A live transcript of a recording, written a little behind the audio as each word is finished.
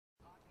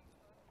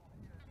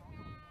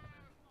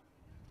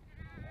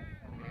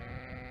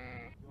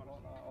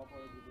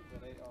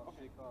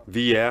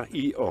Vi er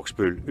i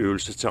Oksbøl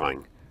øvelsesterræn.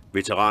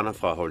 Veteraner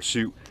fra hold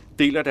 7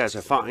 deler deres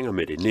erfaringer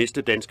med det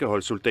næste danske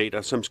hold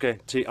soldater, som skal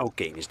til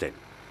Afghanistan.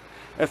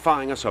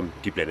 Erfaringer, som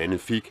de blandt andet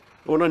fik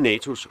under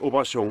NATO's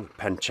operation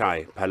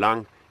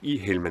Panther i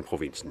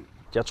Helmand-provinsen.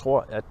 Jeg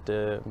tror,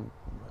 at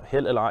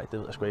held eller ej, det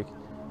ved jeg sgu ikke.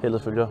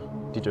 Heldet følger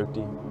de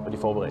dygtige og de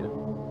forberedte.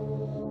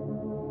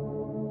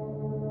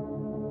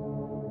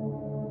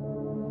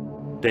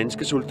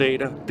 Danske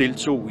soldater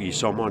deltog i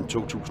sommeren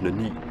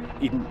 2009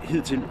 i den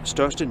hidtil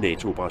største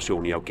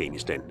NATO-operation i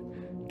Afghanistan.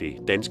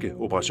 Det danske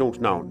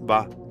operationsnavn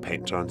var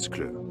Pantherens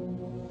klør.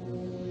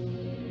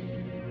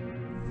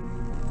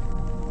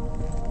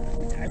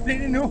 Jeg bliver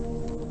det nu.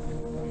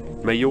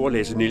 Major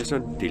Lasse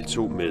Nielsen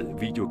deltog med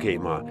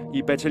videokamera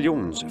i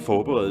battaljonens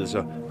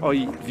forberedelser og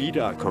i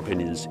Vidar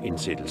Companyets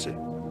indsættelse.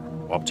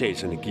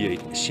 Optagelserne giver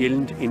et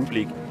sjældent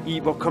indblik i,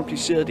 hvor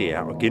kompliceret det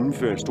er at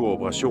gennemføre en stor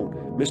operation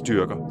med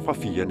styrker fra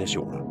 4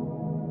 nationer.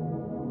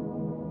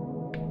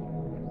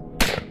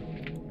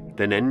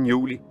 Den 2.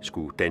 juli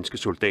skulle danske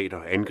soldater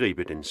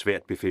angribe den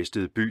svært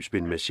befæstede by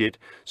Spinmashet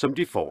som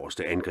de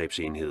forreste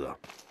angrebsenheder.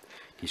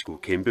 De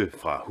skulle kæmpe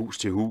fra hus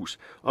til hus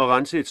og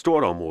rense et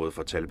stort område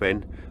for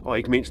Taliban, og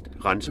ikke mindst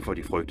rense for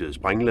de frygtede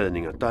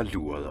sprængladninger, der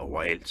lurede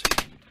overalt.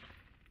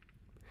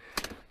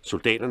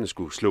 Soldaterne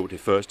skulle slå det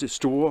første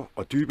store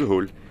og dybe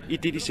hul i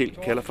det, de selv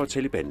kalder for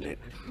Talibanland.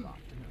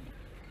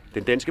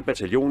 Den danske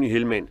battalion i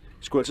Helmand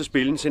skulle altså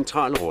spille en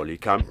central rolle i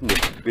kampene,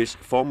 hvis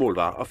formål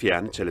var at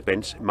fjerne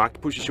Talibans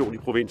magtposition i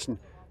provinsen,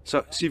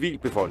 så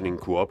civilbefolkningen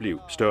kunne opleve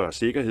større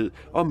sikkerhed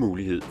og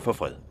mulighed for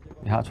fred.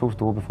 Vi har 2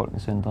 store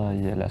befolkningscentre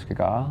i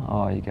Guard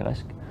og i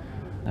Gereshk.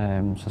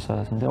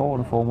 Så det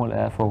overordnede formål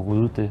er at få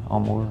ryddet det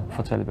område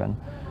for Taliban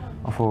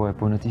og få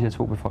bundet de her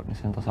 2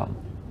 befolkningscentre sammen.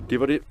 Det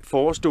var det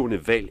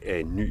forestående valg af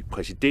en ny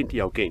præsident i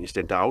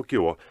Afghanistan, der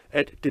afgjorde,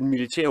 at den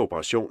militære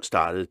operation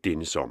startede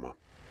denne sommer.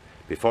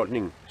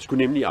 Befolkningen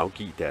skulle nemlig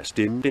afgive deres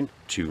stemme den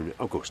 20.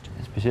 august.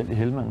 Specielt i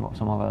Helmand,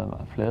 som har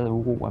været plaget af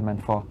uro, at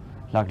man får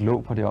lagt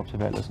låg på det op til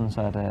valget, sådan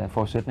så at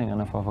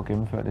forudsætningerne for at få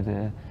gennemført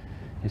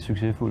et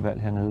succesfuldt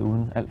valg hernede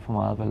uden alt for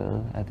meget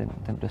ballade, at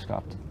den blev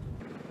skabt.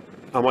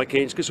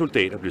 Amerikanske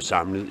soldater blev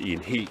samlet i en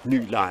helt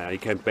ny lejr i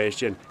Camp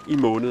Bastion i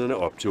månederne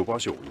op til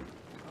operationen.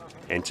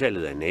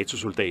 Antallet af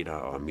NATO-soldater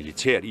og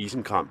militært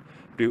isenkram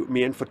blev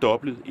mere end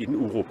fordoblet i den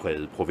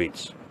uroprægede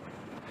provins.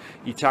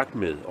 I takt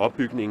med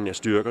opbygningen af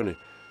styrkerne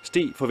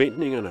steg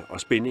forventningerne og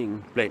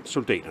spændingen blandt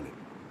soldaterne.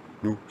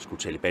 Nu skulle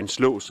Taliban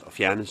slås og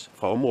fjernes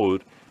fra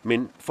området,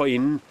 men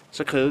forinden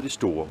så krævede det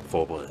store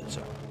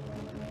forberedelser.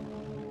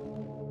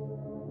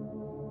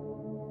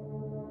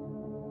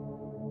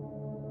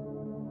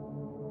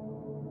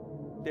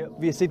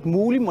 Vi har set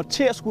mulig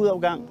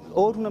morterskudafgang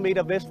 800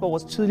 meter vest for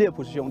vores tidligere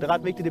position. Det er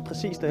ret vigtigt, det er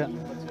præcis det her.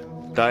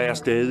 Der er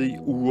stadig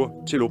uger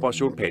til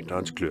Operation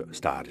Pantherens klør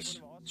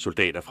startes.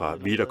 Soldater fra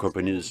Vidar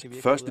Companyets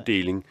første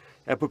deling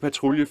er på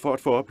patrulje for at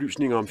få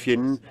oplysninger om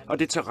fjenden og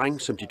det terræn,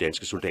 som de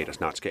danske soldater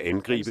snart skal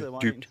angribe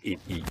dybt ind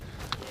i.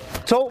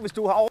 2, hvis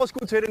du har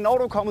overskud til det, når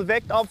du er kommet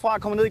væk opfra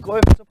og kommer ned i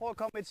grøften, så prøv at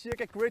komme med et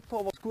cirka grid på,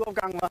 hvor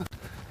skudafgangen var.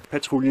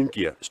 Patruljen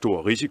giver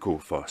stor risiko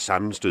for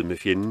sammenstød med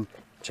fjenden.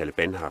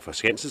 Taliban har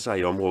forskanset sig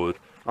i området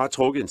og har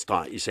trukket en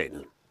streg i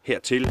sandet.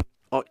 Hertil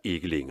og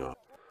ikke længere.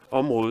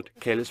 Området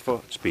kaldes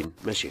for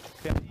Spinmashet.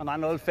 Og der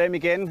er 05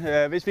 igen.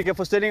 Hvis vi kan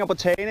få stillinger på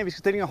tagene, vi skal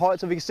stillinger højt,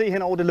 så vi kan se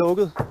hen over det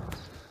lukkede.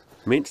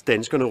 Mens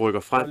danskerne rykker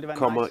frem,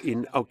 kommer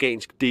en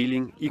afghansk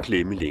deling i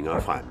klemme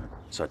længere frem.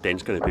 Så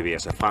danskerne bevæger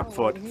sig frem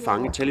for at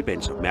fange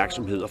Talibans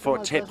opmærksomhed og for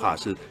at tage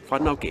presset fra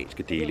den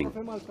afghanske deling.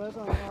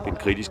 Den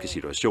kritiske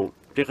situation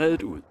blev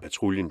reddet ud.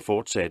 Patruljen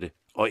fortsatte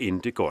og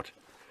endte godt.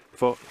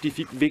 For de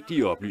fik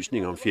vigtige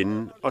oplysninger om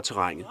fjenden og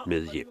terrænet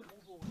med hjem.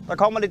 Der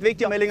kommer lidt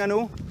vigtige meldinger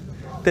nu.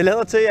 Det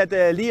lader til,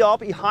 at lige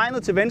op i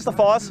hegnet til venstre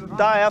for os,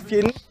 der er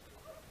fjenden.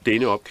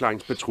 Denne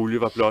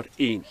opklaringspatrulje var blot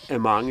en af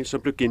mange,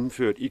 som blev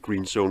gennemført i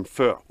Green Zone,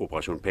 før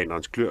Operation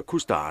Pantherens klør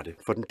kunne starte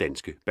for den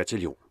danske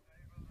bataljon.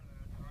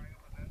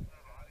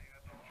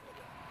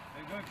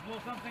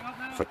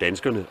 For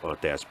danskerne og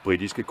deres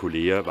britiske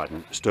kolleger var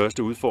den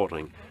største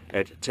udfordring,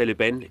 at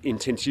Taliban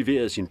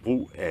intensiverede sin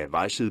brug af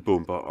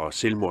vejsidebomber og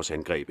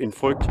selvmordsangreb. En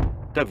frygt,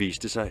 der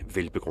viste sig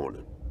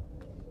velbegrundet.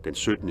 Den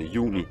 17.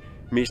 juni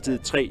mistede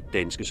 3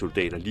 danske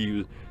soldater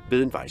livet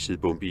ved en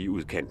vejsidebombe i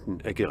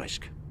udkanten af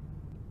Gereshk.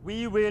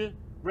 We will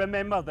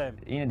remember them.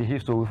 En af de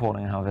helt store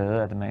udfordringer har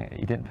været, at man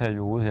i den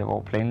periode her,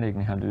 hvor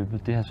planlægningen har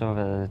løbet, det har så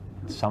været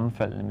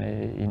sammenfaldende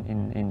med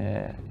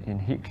en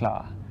helt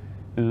klar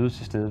øget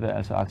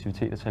tilstedeværelse og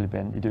aktivitet af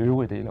Taliban i det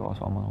øvrige del af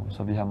vores område.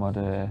 Så vi har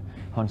måttet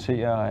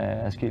håndtere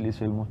adskillige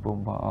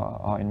selvmordsbomber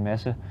og en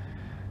masse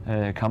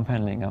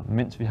kamphandlinger,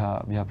 mens vi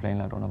har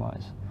planlagt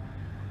undervejs.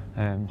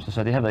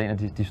 Så det har været en af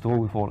de store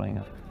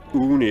udfordringer.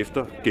 Ugen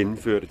efter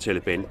gennemførte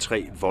Taliban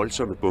 3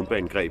 voldsomme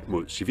bombeangreb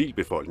mod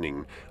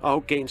civilbefolkningen og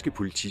afghanske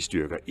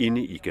politistyrker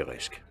inde i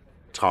Gereshk.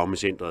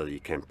 Traumacentret i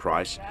Camp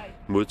Price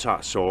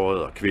modtager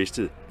sårede og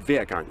kvæstet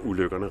hver gang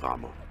ulykkerne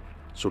rammer.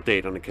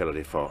 Soldaterne kalder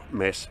det for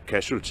mass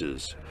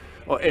casualties,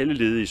 og alle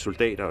ledige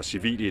soldater og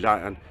civile i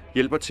lejren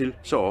hjælper til,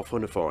 så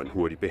ofrene får en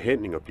hurtig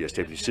behandling og bliver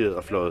stabiliseret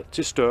og fløjet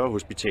til større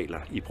hospitaler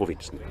i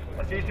provinsen.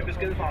 Og sidste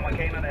besked fra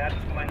amerikanerne er, at der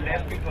skulle være en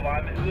lastbil på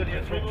vej med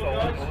yderligere 2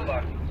 sovende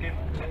hovedvagten.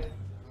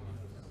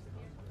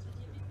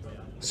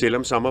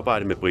 Selvom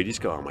samarbejdet med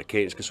britiske og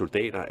amerikanske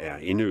soldater er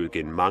indøvet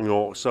gennem mange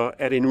år, så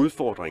er det en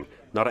udfordring,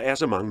 når der er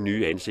så mange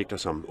nye ansigter,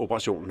 som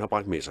operationen har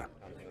bragt med sig.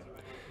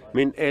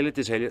 Men alle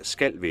detaljer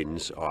skal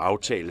vendes og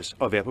aftales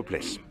og være på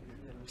plads.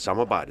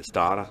 Samarbejdet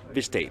starter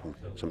ved staben,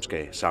 som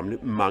skal samle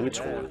mange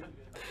tråde.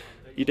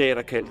 I dag er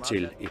der kaldt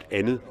til et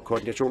andet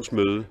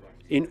koordinationsmøde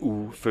en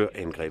uge før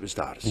angrebet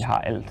startes. Vi har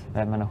alt,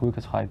 hvad man overhovedet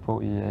kan trække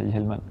på i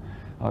Helmand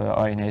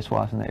og i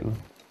NATO-arsenalet.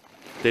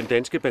 Den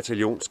danske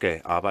bataljon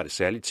skal arbejde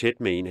særligt tæt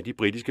med en af de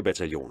britiske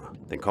bataljoner.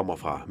 Den kommer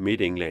fra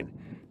Midt-England.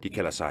 De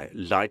kalder sig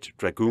Light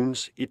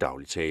Dragoons i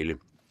daglig tale.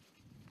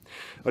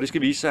 Og det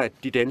skal vise sig, at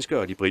de danske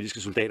og de britiske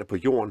soldater på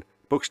jorden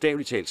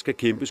bogstaveligt talt skal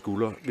kæmpe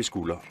skulder ved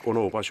skulder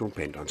under Operation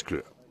Pantherens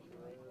klør.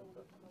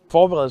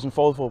 Forberedelsen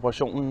forud for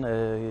operationen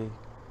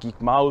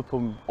gik meget ud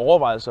på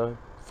overvejelser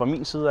fra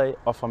min side af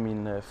og fra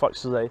min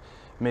folks side af,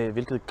 med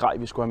hvilket grej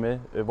vi skulle have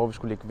med, hvor vi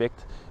skulle lægge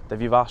vægt, da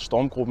vi var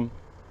stormgruppen,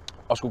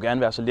 og skulle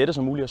gerne være så lette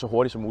som muligt og så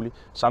hurtigt som muligt.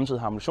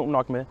 Samtidig har ammunition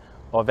nok med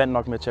og vand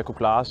nok med til at kunne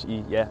klare os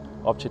i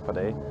op til et par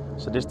dage.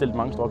 Så det stillede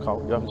mange store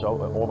krav i hvert fald til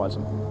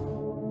overvejelserne.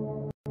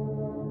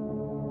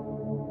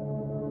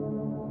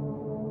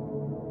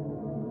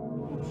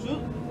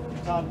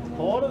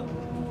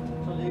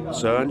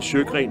 Søren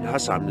Sjøgren har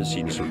samlet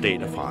sine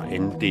soldater fra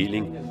anden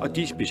deling og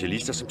de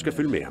specialister, som skal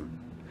følge med ham.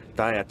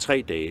 Der er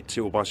 3 dage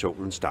til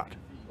operationens start.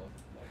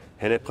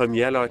 Han er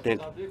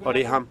premierløjtnant, og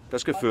det er ham, der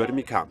skal føre dem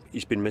i kamp i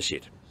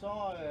spinmachet.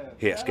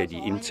 Her skal de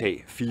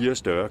indtage 4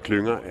 større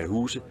klynger af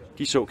huse,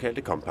 de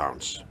såkaldte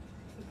compounds.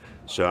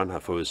 Søren har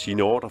fået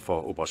sine ordre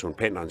for Operation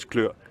Pantherens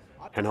klør.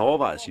 Han har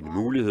overvejet sine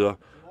muligheder,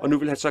 og nu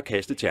vil han så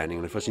kaste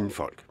terningerne for sine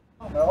folk.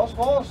 Der er også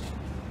forrest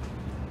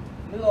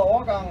ned ad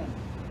overgangen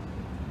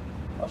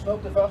og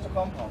slukke det første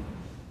compound.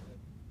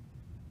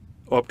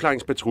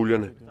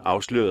 Opklaringspatruljerne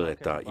afslørede,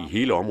 at der i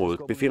hele området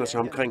befinder sig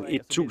omkring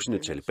 1000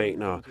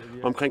 talibanere.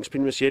 Omkring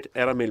spinmachet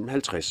er der mellem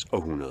 50 og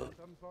 100.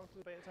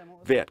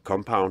 Hvert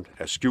compound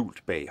er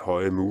skjult bag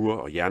høje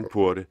mure og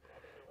jernporte.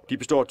 De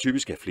består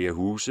typisk af flere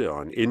huse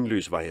og en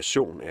endeløs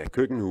variation af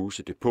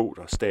køkkenhuse,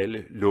 depoter,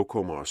 stalde,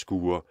 lokummer og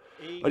skure.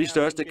 Og de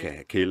største kan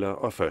have kælder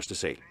og første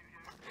sal.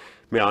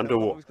 Med andre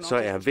ord, så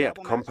er hvert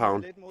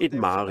compound et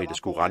mareridt at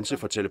skulle rense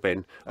for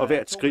Taliban, og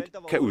hvert skridt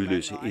kan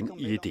udløse en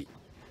IED.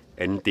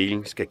 Anden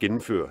deling skal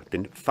gennemføre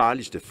den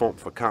farligste form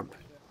for kamp,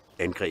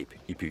 angreb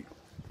i by.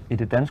 I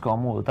det danske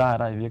område, der er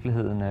der i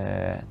virkeligheden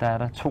der er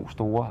der 2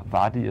 store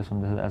vardier, som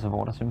det hedder, altså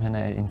hvor der simpelthen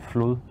er en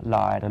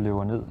flodleje, der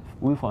løber ned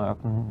ude fra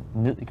ørkenen,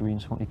 ned i green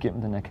zone,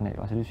 igennem den her kanal.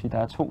 Så det vil sige, at der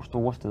er 2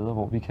 store steder,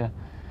 hvor vi kan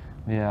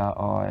ved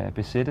at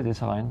besætte det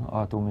terræn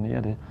og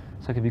dominere det,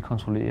 så kan vi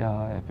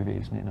kontrollere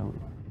bevægelsen ind og ud.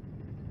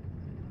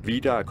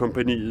 Vidar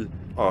Companyet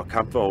og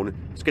kampvogne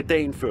skal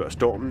dagen før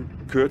stormen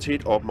køre til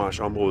et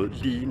opmarchområde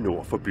lige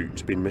nord for byen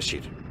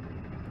Spinmachet.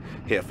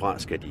 Herfra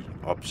skal de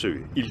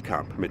opsøge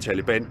ildkamp med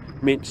Taliban,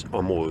 mens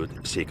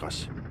området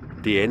sikres.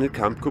 Det andet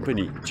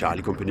kampkompagni,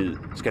 Charlie-kompagniet,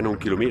 skal nogle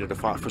kilometer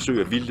derfra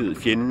forsøge at vildlede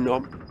fjenden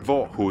om,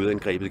 hvor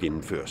hovedangrebet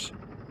gennemføres.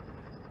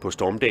 På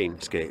stormdagen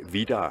skal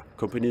Vidar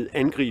Companyet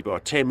angribe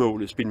og tage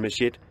målet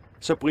Spinmachet,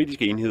 så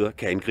britiske enheder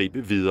kan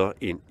angribe videre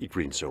ind i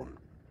Green Zone.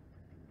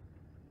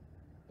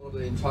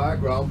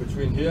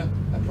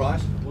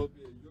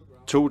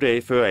 2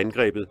 dage før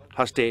angrebet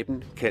har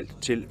staben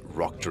kaldt til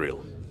rock drill.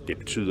 Det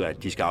betyder,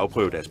 at de skal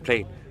afprøve deres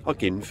plan og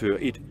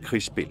gennemføre et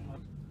krigsspil.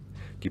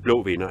 De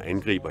blå venner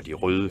angriber de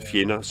røde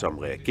fjender, som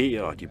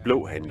reagerer, og de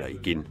blå handler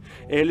igen.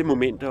 Alle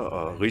momenter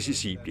og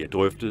risici bliver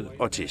drøftet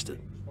og testet.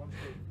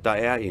 Der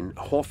er en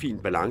hårfin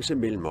balance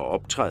mellem at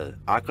optræde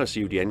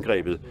aggressivt i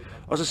angrebet,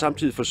 og så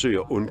samtidig forsøge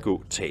at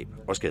undgå tab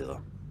og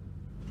skader.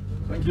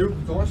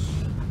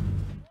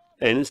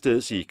 Andet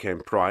sted i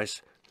Camp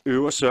Price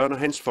øver Søren og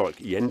hans folk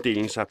i anden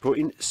deling sig på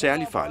en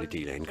særlig farlig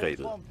del af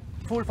angrebet.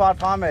 Fuld fart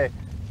fremad.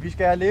 Vi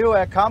skal leve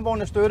af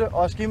kampvognes støtte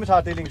og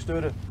skimitarddelingens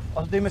støtte.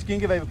 Og så det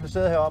maskingevær, vi er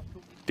placeret heroppe.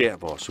 Der,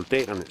 hvor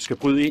soldaterne skal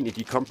bryde ind i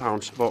de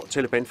compounds, hvor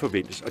Taliban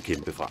forventes at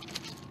kæmpe fra.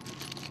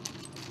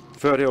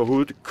 Før det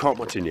overhovedet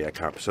kommer til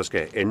nærkamp, så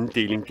skal anden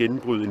deling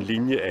genbryde en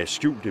linje af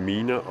skjulte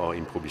miner og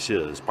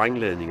improviserede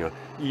sprængladninger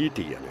i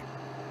idéerne.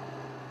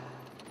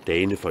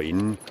 Dagene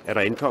forinden er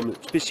der ankommet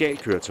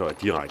specialkøretøjer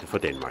direkte fra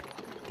Danmark.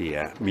 Det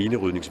er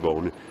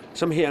minerydningsvogne,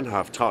 som hæren har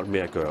haft travlt med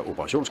at gøre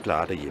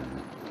operationsklare derhjemme.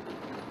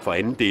 For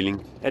anden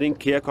deling er det en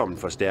kærkommen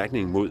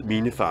forstærkning mod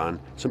minefaren,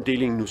 som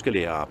delingen nu skal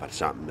lære at arbejde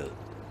sammen med.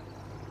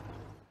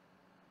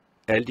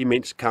 Alt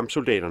imens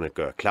kampsoldaterne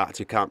gør klar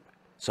til kamp,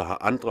 så har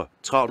andre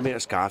travlt med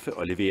at skaffe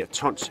og levere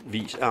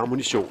tonsvis af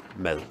ammunition,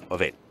 mad og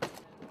vand.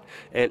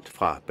 Alt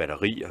fra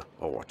batterier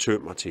over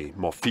tømmer til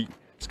morfin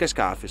skal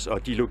skaffes,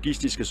 og de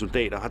logistiske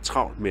soldater har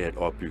travlt med at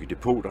opbygge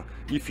depoter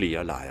i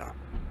flere lejre.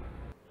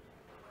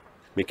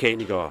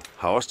 Mekanikere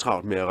har også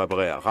travlt med at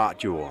reparere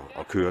radioer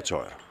og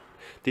køretøjer.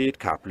 Det er et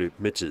kapløb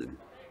med tiden.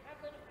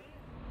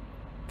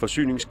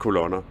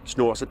 Forsyningskolonner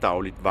snor sig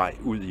dagligt vej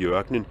ud i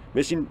ørkenen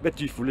med sin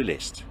værdifulde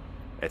last.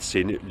 At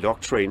sende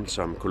locktrain,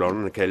 som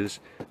kolonnerne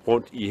kaldes,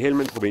 rundt i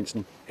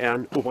Helmand-provinsen er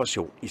en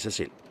operation i sig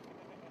selv.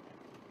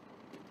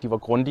 De var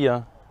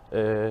grundigere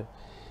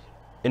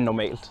end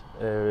normalt.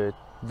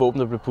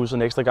 Våbnet blev pudset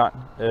en ekstra gang.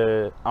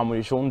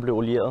 Ammunitionen blev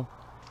olieret.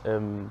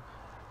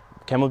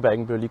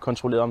 Camelbacken blev lige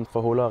kontrolleret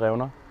for huller og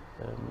revner.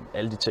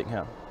 Alle de ting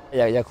her.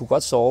 Jeg kunne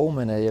godt sove,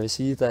 men jeg vil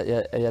sige,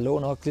 at jeg lå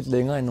nok lidt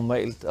længere end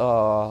normalt,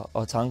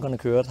 og tankerne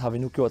kørte. Har vi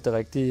nu gjort det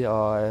rigtige,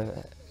 og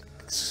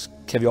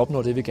kan vi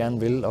opnå det, vi gerne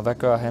vil, og hvad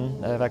gør han?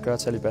 Hvad gør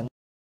Taliban?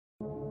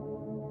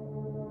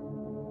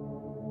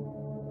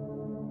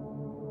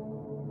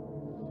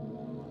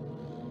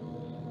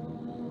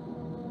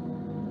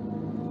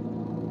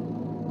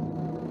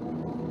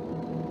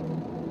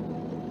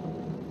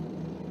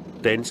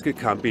 Danske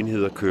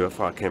kampenheder kører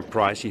fra Camp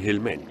Price i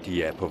Helmand.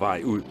 De er på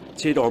vej ud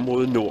til et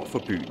område nord for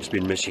byen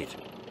Spinmachet.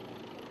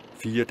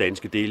 4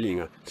 danske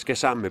delinger skal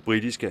sammen med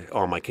britiske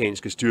og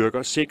amerikanske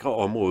styrker sikre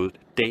området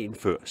dagen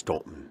før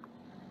stormen.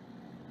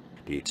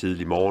 Det er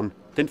tidlig morgen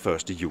den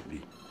 1.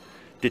 juli.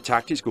 Det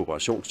taktiske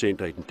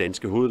operationscenter i den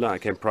danske hovedlejr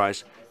Camp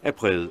Price er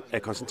præget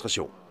af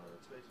koncentration.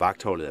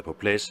 Vagtholdet er på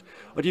plads,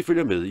 og de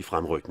følger med i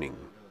fremrykningen.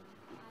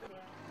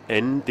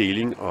 Anden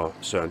deling og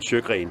Søren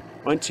Sjøgren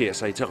orienterer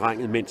sig i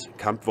terrænet, mens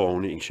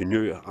kampvogne,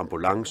 ingeniører,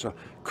 ambulancer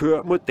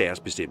kører mod deres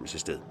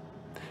bestemmelsessted.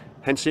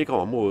 Han sikrer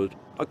området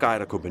og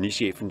guider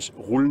kompagnichefens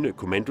rullende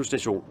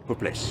kommandostation på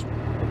plads.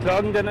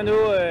 Klokken den er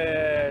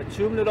nu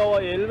 20 minutter over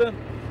 11,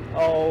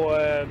 og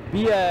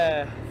vi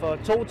er for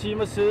 2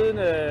 timer siden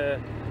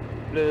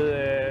blevet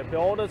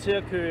beordret til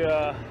at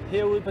køre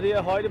herud på det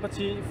her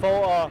højdeparti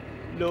for at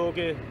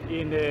lukke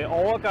en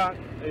overgang,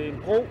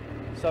 en bro,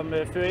 som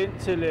fører ind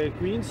til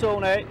Green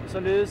Zone af,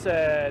 således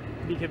at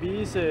vi kan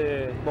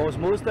vise vores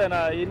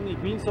modstandere inde i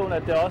Green Zone,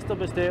 at det er os, der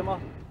bestemmer.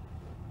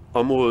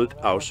 Området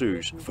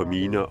afsøges for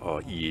miner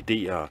og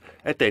IED'ere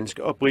af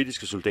danske og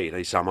britiske soldater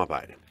i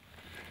samarbejde.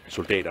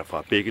 Soldater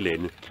fra begge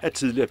lande er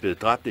tidligere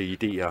blevet dræbt af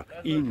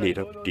IED'ere i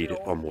netop dette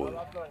område.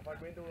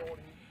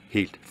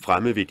 Helt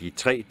fremme ved de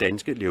 3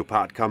 danske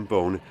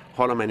Leopard-kampvogne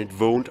holder man et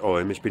vågent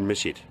øje med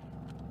Spinmachet.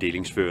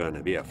 Delingsføreren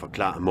er ved at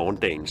forklare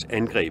morgendagens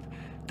angreb,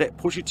 da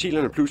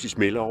projektilerne pludselig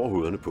smelter over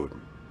hovederne på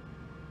dem.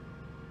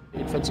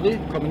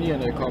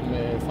 Infanterikompagnierne kom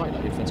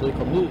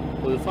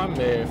rød frem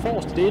med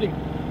forreste deling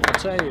og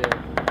tag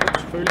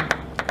selvfølgelig.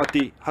 Og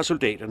det har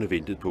soldaterne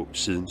ventet på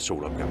siden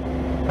solopgangen.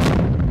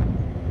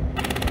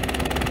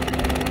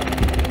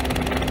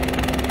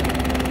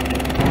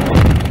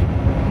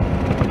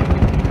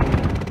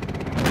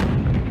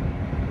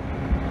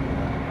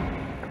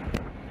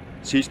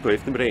 Sidst på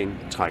eftermiddagen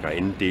trækker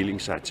anden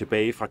deling sig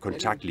tilbage fra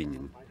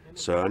kontaktlinjen.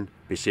 Søren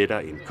besætter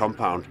en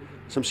compound,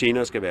 som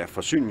senere skal være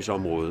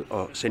forsyningsområde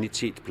og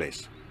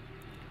sanitetsplads.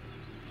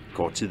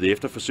 Kort tid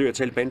efter forsøger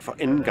Taliban for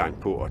anden gang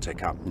på at tage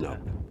kampen op.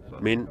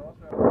 Men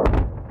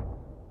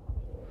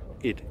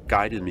et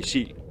guided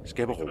missil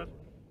skaber ro.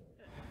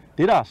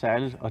 Det, der er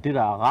særligt, og det,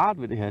 der er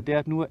rart ved det her, det er,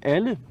 at nu er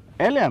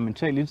alle er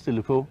mentalt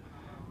indstillet på,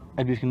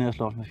 at vi skal ned og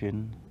slås med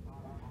fjenden.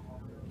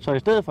 Så i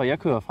stedet for, at jeg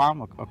kører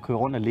frem og kører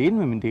rundt alene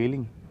med min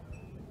deling,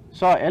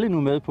 så er alle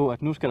nu med på,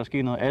 at nu skal der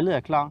ske noget. Alle er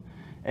klar.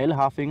 Alle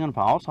har fingrene på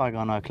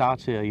aftrækkeren og er klar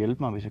til at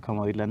hjælpe mig, hvis jeg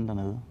kommer et eller andet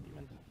dernede.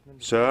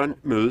 Søren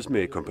mødes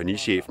med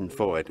kompagnichefen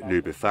for at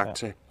løbe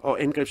fakta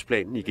og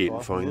angrebsplanen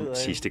igennem for en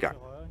sidste gang.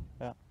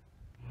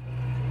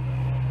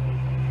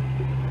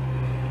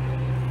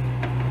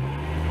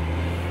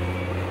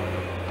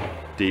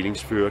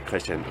 Delingsfører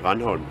Christian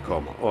Randholm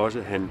kommer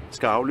også. Han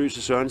skal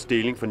afløse Sørens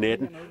deling for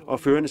natten, og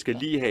førerne skal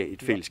lige have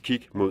et fælles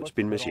kig mod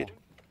Spinmachet.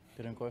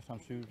 Det er den grøfte om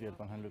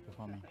cykelhjælperen, han løber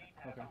frem i.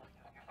 Okay.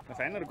 Hvad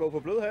fanden er du gået på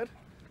blødhat?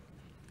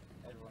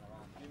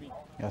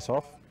 Jeg er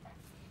soft.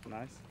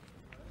 Nice.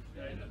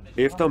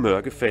 Efter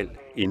mørkefald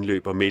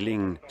indløber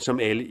meldingen, som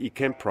alle i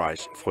Camp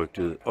Price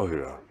frygtede at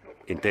høre.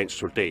 En dansk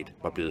soldat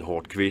var blevet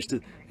hårdt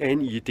kvæstet af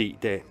en IED,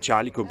 da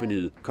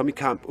Charlie-kompagniet kom i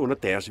kamp under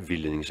deres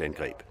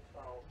vildledningsangreb.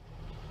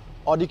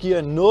 Og det giver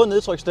en noget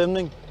nedtrykt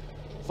stemning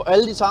for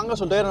alle de tanker,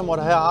 soldaterne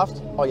måtte have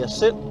haft, og jeg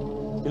selv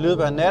i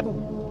løbet af natten,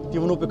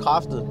 de var nu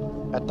bekræftet,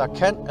 at der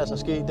kan altså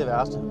ske det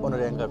værste under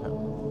det angreb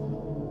her.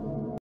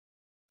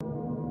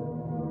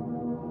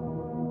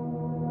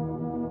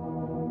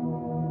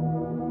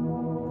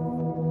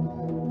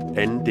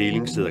 Anden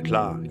deling sidder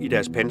klar i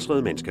deres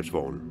pansrede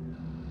mandskabsvogne.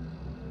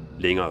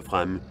 Længere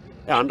fremme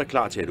er andre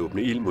klar til at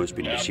åbne ild mod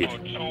Spinmachet.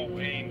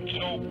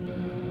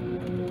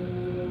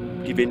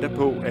 De venter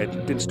på, at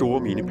den store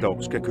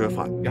mineplov skal køre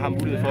frem. Jeg har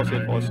mulighed for at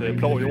sætte vores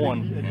plov i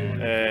jorden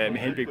med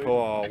henblik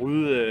på at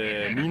rydde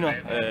miner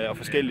og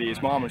forskellige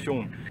små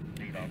ammunition.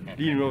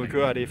 Lige nu, når vi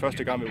kører, det er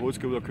første gang, vi overhovedet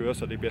skal ud og køre,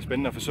 så det bliver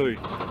spændende at forsøge.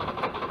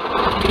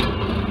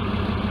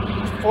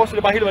 Forestil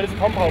dig bare hele vejen til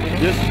compound.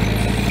 Yes.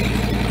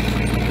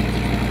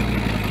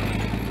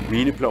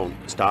 Mineploven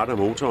starter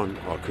motoren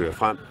og kører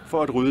frem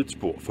for at rydde et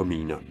spor for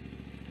miner.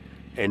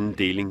 Anden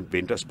deling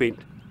venter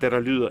spændt, da der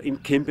lyder en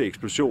kæmpe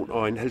eksplosion,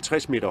 og en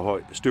 50 meter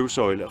høj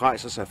støvsøjle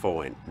rejser sig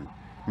foran den.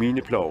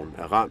 Mineploven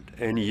er ramt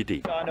af en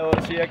IED. Så er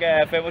nået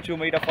cirka 25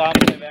 meter frem,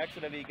 så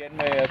iværksætter vi igen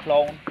med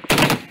ploven.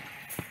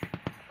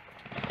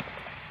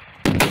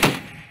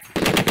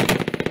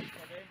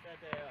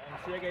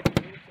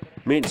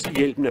 Mens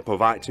hjælpen er på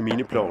vej til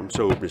mineploven,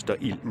 så åbnes der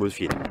ild mod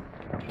fjenden.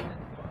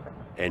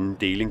 Anden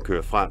deling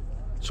kører frem.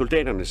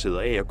 Soldaterne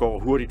sidder af og går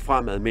hurtigt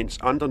fremad, mens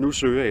andre nu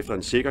søger efter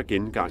en sikker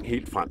gennemgang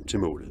helt frem til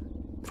målet.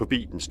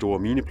 Forbi den store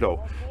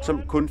mineplov,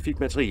 som kun fik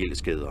materielle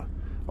skader.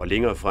 Og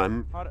længere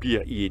fremme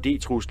bliver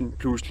IED-truslen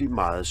pludselig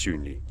meget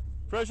synlig.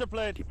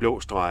 De blå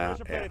streger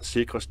er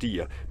sikre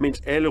stier,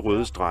 mens alle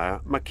røde streger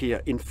markerer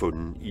en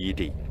funden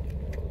IED.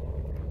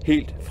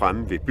 Helt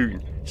fremme ved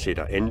byen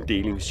sætter anden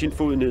deling sin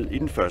fod ned i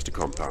den første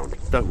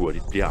compound, der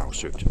hurtigt bliver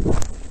afsøgt.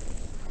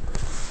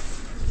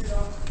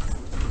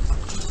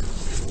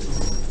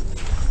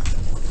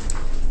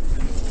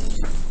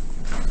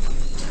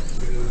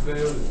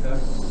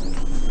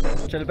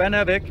 Taliban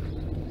er væk,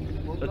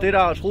 så det der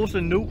er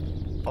truslen nu,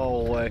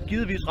 og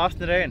givetvis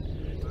resten af dagen,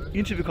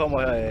 indtil vi kommer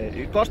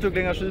et godt stykke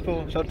længere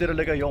sydpå, så er det det, der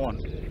ligger i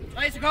jorden.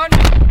 3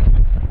 sekunder!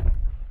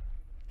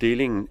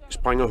 Delingen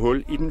sprænger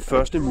hul i den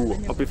første mur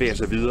og bevæger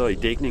sig videre i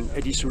dækning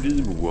af de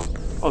solide mure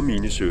og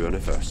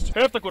minesøgerne først.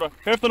 Hæfter, gutter.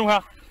 Hæfter nu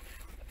her.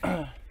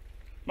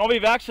 Når vi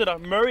iværksætter,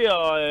 Murray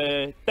og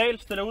Dahl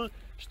stiller ud,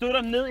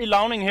 støtter ned i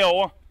lavningen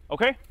herover.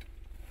 Okay?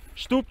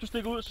 Stup, du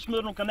stikker ud, så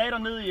smider du nogle granater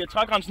ned i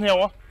trægrænsen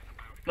herover.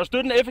 Når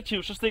støtten er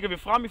effektiv, så stikker vi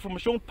frem i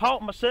formation. Pau,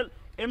 mig selv,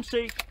 MC,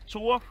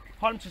 Tore,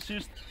 Holm til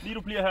sidst. Lige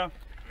du bliver her.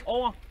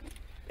 Over.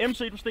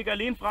 MC, du stikker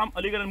alene frem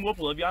og ligger den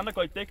murbryder. Vi andre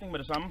går i dækning med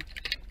det samme.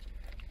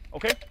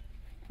 Okay?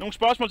 Nogle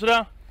spørgsmål til det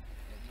her?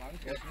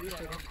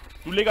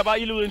 Du lægger bare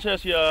ild ud, indtil jeg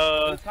siger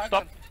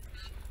stop.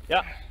 Ja.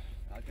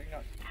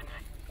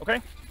 Okay.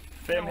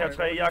 5 her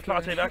 3. Jeg er klar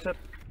til iværksæt.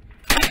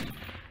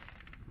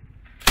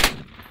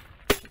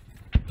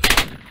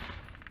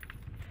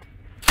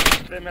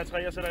 Her 3.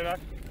 Jeg sætter i værk.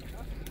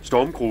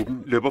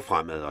 Stormgruppen løber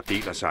fremad og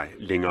deler sig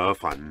længere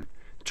fremme.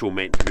 2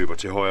 mænd løber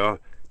til højre.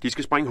 De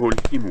skal sprænge hul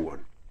i muren.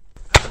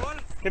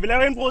 Kan vi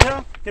lave indbrud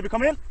her? Kan vi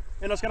komme ind?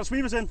 Eller skal der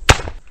sweepes ind?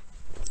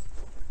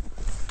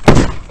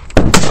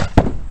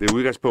 Ved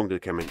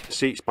udgangspunktet kan man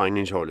se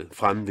sprængningsholdet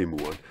fremme ved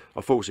muren,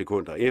 og få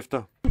sekunder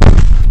efter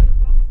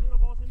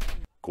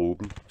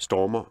gruppen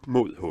stormer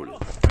mod hullet.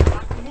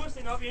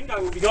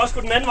 Vi kan også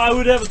gå den anden vej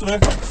ud der, hvis du vil.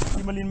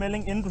 Giv mig lige en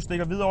melding, inden du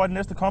stikker videre over i den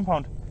næste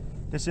compound.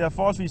 Det ser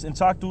forholdsvis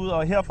intakt ud,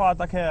 og herfra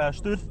der kan jeg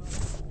støtte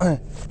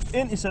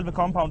ind i selve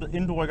compoundet,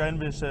 inden du rykker ind,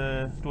 hvis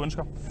du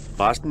ønsker.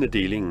 Resten af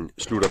delingen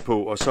slutter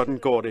på, og sådan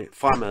går det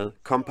fremad,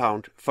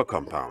 compound for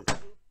compound.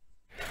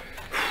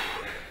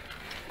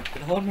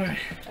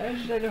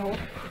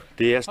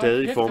 Det er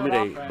stadig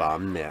formiddag,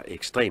 varmen er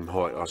ekstremt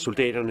høj, og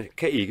soldaterne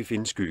kan ikke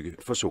finde skygge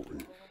for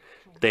solen.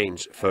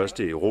 Dagens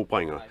første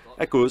erobringer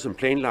er gået som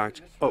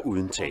planlagt og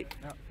uden tab.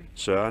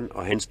 Søren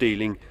og hans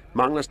deling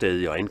mangler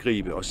stadig at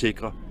angribe og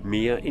sikre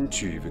mere end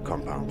 20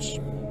 compounds.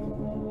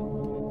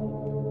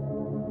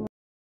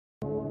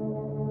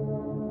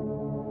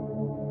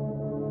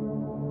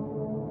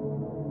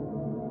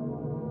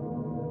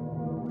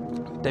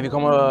 Da vi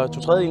kommer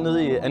 2/3 ned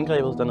i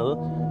angrebet dernede,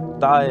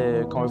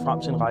 der kommer vi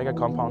frem til en række af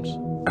compounds.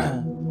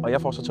 Og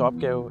jeg får så til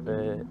opgave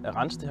at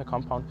rense det her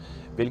compound,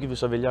 hvilket vi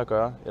så vælger at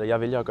gøre, eller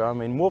jeg vælger at gøre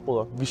med en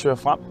murbryder. Vi søger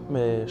frem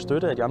med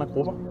støtte af de andre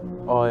grupper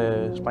og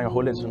springer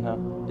hul ind sådan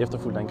her,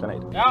 efterfulgt af en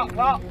granat. Ja,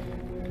 klar!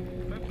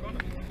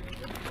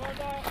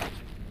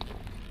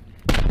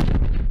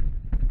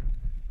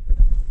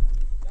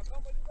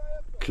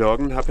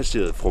 Klokken har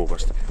passeret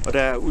frokost, og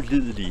der er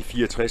ulidelige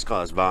 64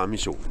 graders varme i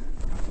solen.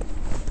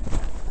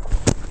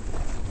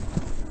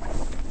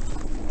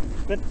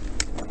 Vent.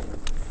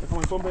 Der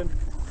kommer en bombe ind.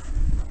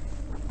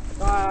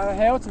 Der er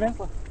have til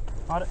venstre.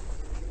 Har det.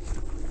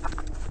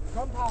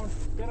 Compound,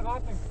 den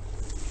retning.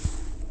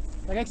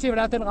 Jeg kan ikke se, hvad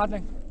der er den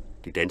retning.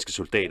 De danske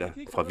soldater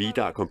fra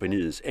Vidar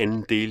Kompaniets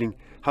anden deling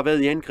har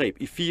været i angreb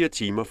i 4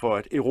 timer for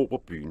at erobre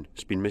byen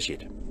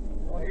Spinmachet. Jeg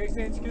kan ikke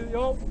se en skid.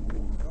 Jo.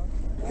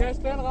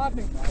 Kast den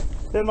retning.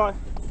 Den vej.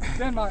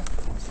 Den vej.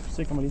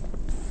 Sikre mig lige.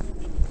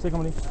 Sikre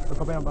mig lige. Jeg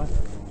går bag om dig.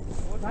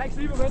 Der er ikke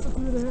slippe på venstre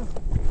side af det her.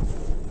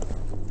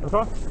 Er du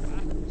klar?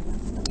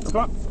 Er du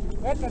klar?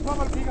 Vent, jeg tror,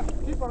 hvor du kigger.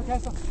 Kig, hvor du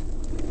kaster.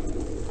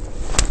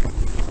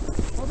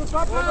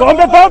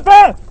 Bombe,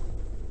 bombe!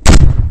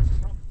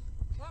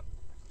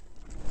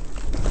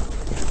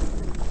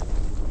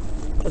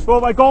 Pas på,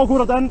 hvor I går,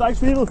 gutter, der er ikke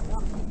slippet.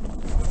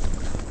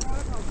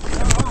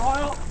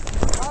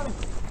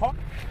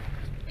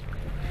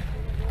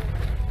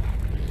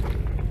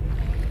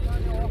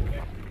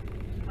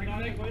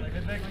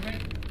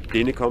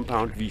 Denne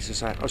compound viser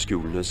sig at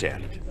skjule noget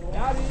særligt.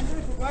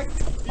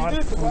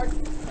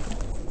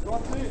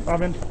 Bare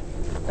vent.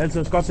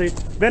 Altid godt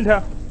set. Vent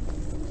her.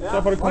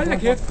 Så får det komme.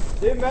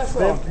 Det er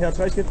masser. Her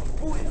 3 skidt.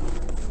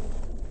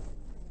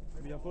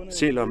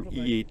 Selvom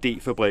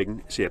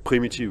IED-fabrikken ser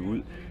primitiv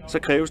ud, så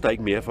kræves der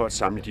ikke mere for at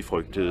samle de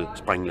frygtede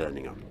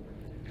sprængladninger.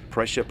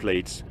 Pressure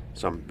plates,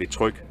 som ved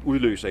tryk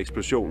udløser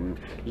eksplosionen,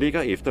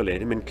 ligger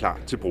efterladte, men klar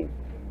til brug.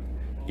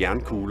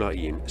 Jernkugler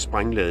i en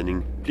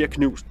sprængladning bliver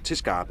knust til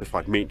skarpe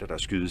fragmenter, der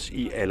skydes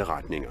i alle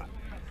retninger.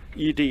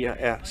 IED'er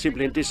er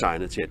simpelthen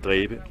designet til at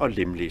dræbe og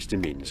lemlæste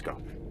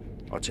mennesker.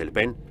 Og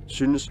Taliban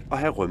synes at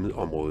have rømmet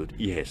området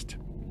i hast.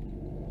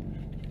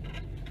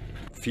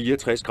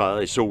 64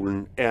 grader i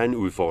solen er en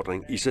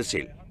udfordring i sig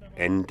selv.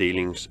 Anden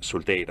delings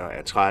soldater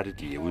er trætte,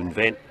 de er uden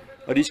vand,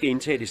 og de skal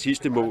indtage det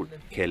sidste mål,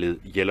 kaldet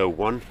Yellow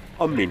One,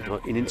 om mindre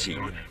end en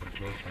time.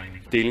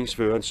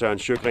 Delingsføreren Søren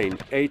Sjøgren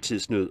er i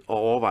tidsnød og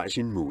overvejer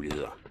sine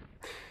muligheder.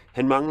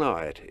 Han mangler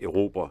at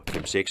erobre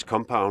 5-6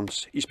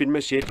 compounds i Spin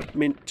Machet,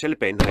 men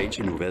Taliban har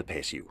indtil nu været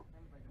passiv.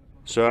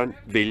 Søren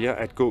vælger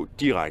at gå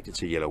direkte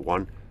til Yellow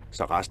One,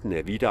 så resten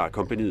af Vidar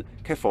Company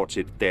kan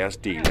fortsætte deres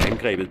del af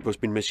angrebet på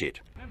Spin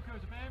Machet.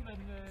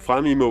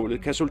 Fremme i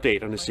målet kan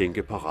soldaterne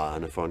sænke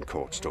paraderne for en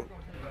kort stund.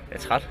 Jeg er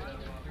træt.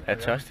 Jeg er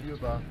tørstig.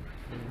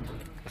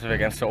 Og så vil jeg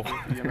gerne sove.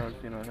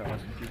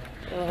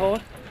 Det er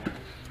hårdt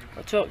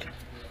og tungt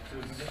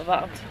og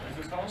varmt.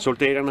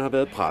 Soldaterne har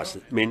været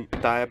presset, men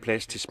der er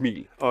plads til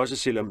smil, også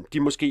selvom de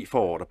måske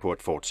får ordre på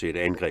at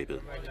fortsætte angrebet.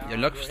 Jeg vil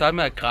nok starte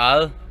med at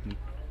græde.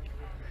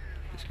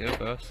 Det skal jo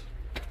gøres.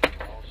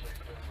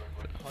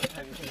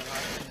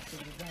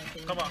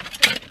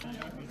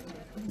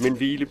 Men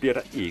hvile bliver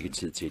der ikke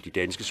tid til. De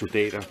danske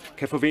soldater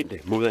kan forvente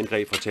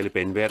modangreb fra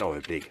Taliban hvert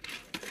øjeblik.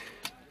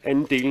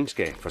 Anden deling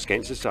skal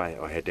forskanse sig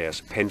og have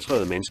deres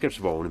pansrede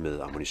mandskabsvogne med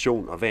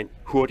ammunition og vand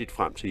hurtigt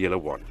frem til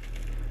Yellow One.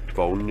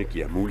 Vognene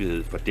giver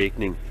mulighed for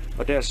dækning,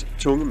 og deres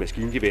tunge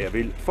maskingevær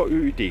vil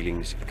forøge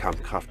delingens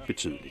kampkraft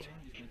betydeligt.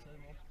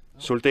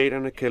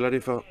 Soldaterne kalder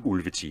det for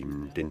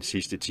ulvetimen, den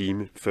sidste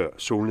time før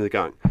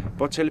solnedgang,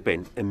 hvor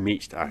Taliban er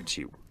mest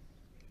aktiv.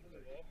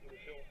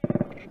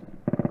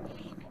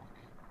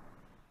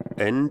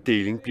 Anden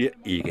deling bliver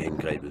ikke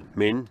angrebet,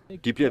 men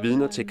de bliver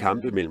vidner til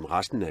kampe mellem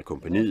resten af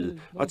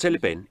kompagniet og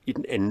Taliban i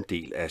den anden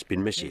del af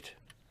Spin Machet.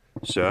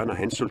 Søren og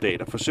hans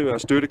soldater forsøger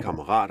at støtte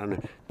kammeraterne,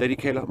 da de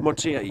kalder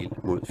morterild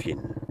mod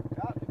fjenden.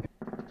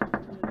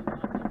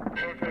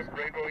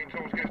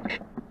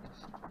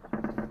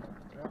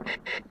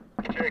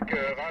 Tjek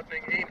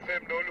retning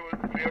 150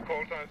 ud. Flere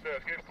callsigns der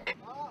er skilt.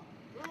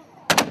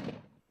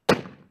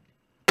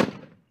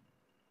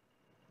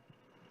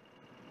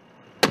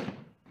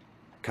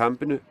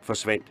 Kampene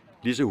forsvandt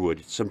lige så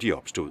hurtigt, som de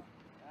opstod.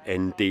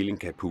 Anden deling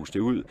kan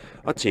puste ud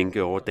og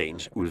tænke over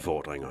dagens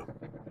udfordringer.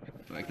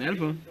 Der er knald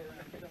på.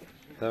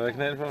 Der er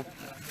knald på.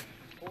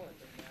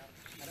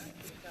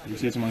 Du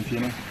ser så mange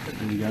fjender,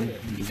 som vi gerne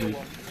vil se. Jeg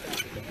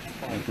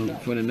har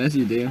fået en masse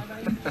idéer.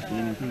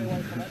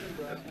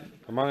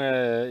 Hvor mange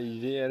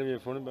idéer er det, vi har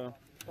fundet, Børn?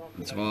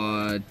 Jeg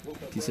tror,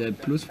 de sagde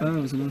plus 40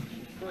 eller sådan noget.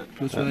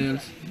 Plus 40 i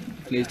alt.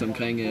 Flest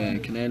omkring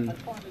kanalen.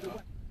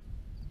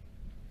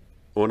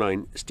 Under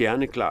en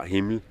stjerneklar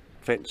himmel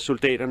fandt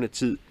soldaterne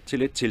tid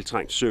til et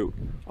tiltrængt søvn,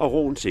 og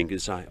roen sænkede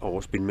sig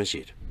over Spin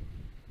Machet.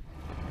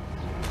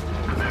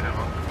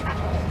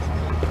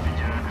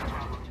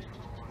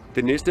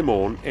 Den næste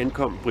morgen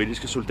ankom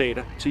britiske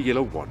soldater til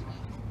Yellow One.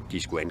 De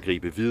skulle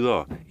angribe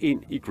videre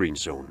ind i Green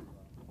Zone.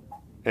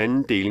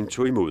 Anden deling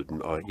tog imod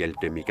dem og hjalp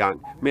dem i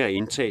gang med at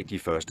indtage de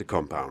første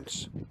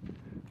compounds.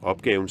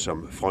 Opgaven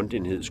som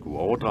frontenhed skulle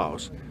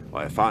overdrages,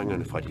 og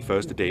erfaringerne fra de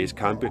første dages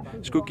kampe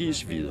skulle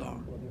gives videre.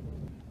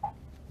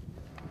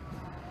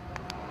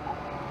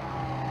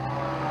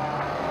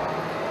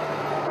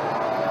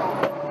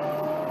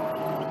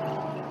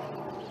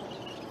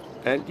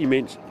 Alt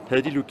imens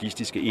havde de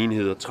logistiske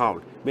enheder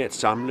travlt med at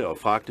samle og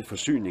fragte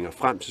forsyninger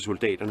frem til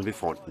soldaterne ved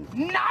fronten.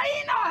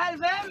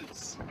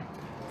 99!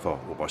 For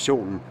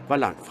operationen var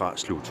langt fra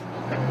slut.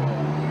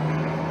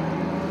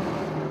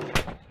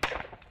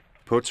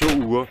 På 2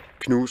 uger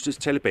knustes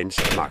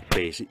Talibans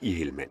magtbase i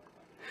Helmand.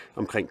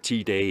 Omkring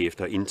 10 dage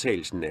efter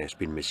indtagelsen af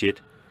Spin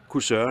Machet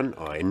kunne Søren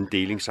og anden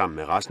deling sammen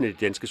med resten af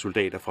de danske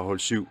soldater fra hold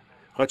 7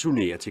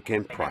 returnere til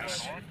Camp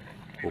Price.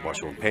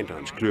 Operation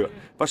Pantherens klør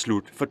var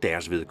slut for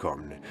deres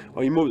vedkommende,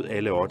 og imod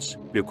alle odds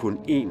blev kun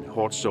én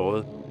hårdt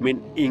såret,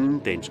 men ingen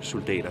danske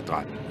soldater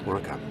dræbt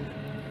under kampen.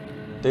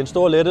 Det er en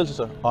stor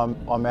lettelse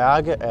at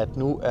mærke, at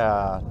nu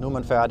er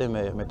man færdig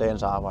med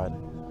dagens arbejde.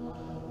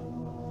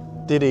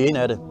 Det er det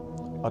ene af det,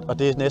 og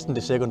det er næsten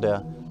det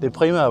sekundære. Det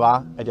primære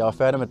var, at jeg var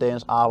færdig med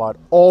dagens arbejde,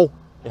 og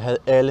jeg havde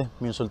alle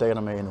mine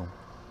soldater med endnu,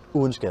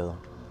 uden skader.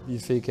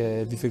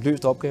 Vi fik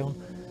løst opgaven.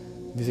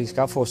 Vi fik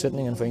skabt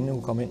forudsætningerne for, at ingen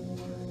kunne komme ind.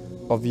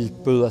 Og vi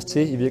bød os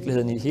til i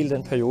virkeligheden i hele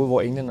den periode,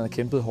 hvor englænderne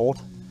kæmpede hårdt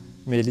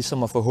med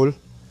ligesom at få hul.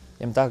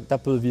 Jamen der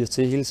bød vi os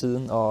til hele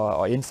tiden,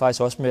 og endte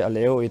faktisk også med at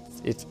lave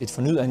et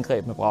fornyet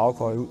angreb med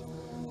bragekojer ud.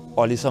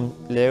 Og ligesom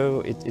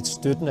lave et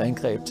støttende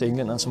angreb til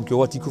englænderne, som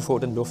gjorde, at de kunne få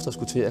den luft, der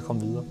skulle til at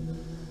komme videre.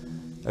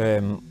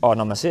 Og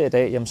når man ser i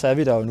dag, jamen, så er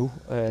vi der jo nu.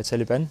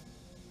 Taliban,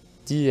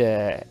 de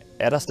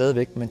er der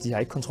stadigvæk, men de har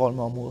ikke kontrol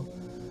med området.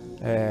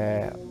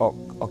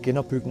 Og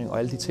genopbygning og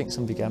alle de ting,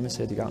 som vi gerne vil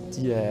sætte i gang,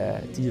 de er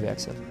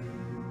iværksat.